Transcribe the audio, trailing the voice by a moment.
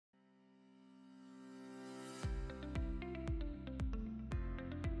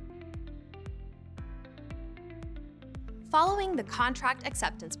Following the contract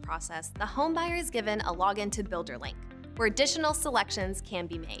acceptance process, the homebuyer is given a login to BuilderLink, where additional selections can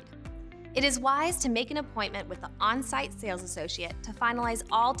be made. It is wise to make an appointment with the on-site sales associate to finalize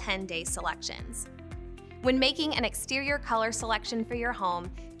all 10-day selections. When making an exterior color selection for your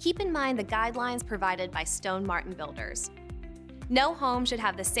home, keep in mind the guidelines provided by Stone Martin Builders. No home should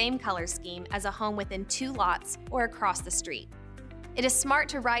have the same color scheme as a home within 2 lots or across the street. It is smart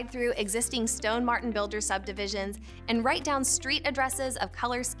to ride through existing Stone Martin Builder subdivisions and write down street addresses of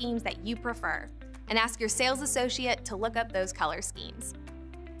color schemes that you prefer, and ask your sales associate to look up those color schemes.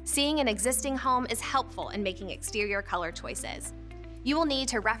 Seeing an existing home is helpful in making exterior color choices. You will need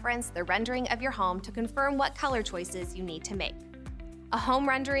to reference the rendering of your home to confirm what color choices you need to make. A home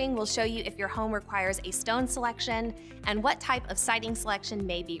rendering will show you if your home requires a stone selection and what type of siding selection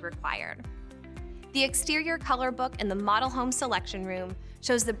may be required. The exterior color book in the model home selection room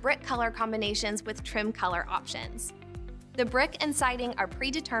shows the brick color combinations with trim color options. The brick and siding are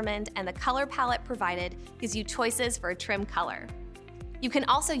predetermined, and the color palette provided gives you choices for a trim color. You can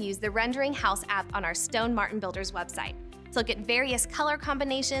also use the Rendering House app on our Stone Martin Builders website to look at various color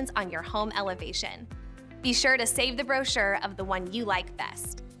combinations on your home elevation. Be sure to save the brochure of the one you like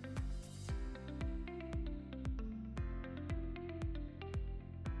best.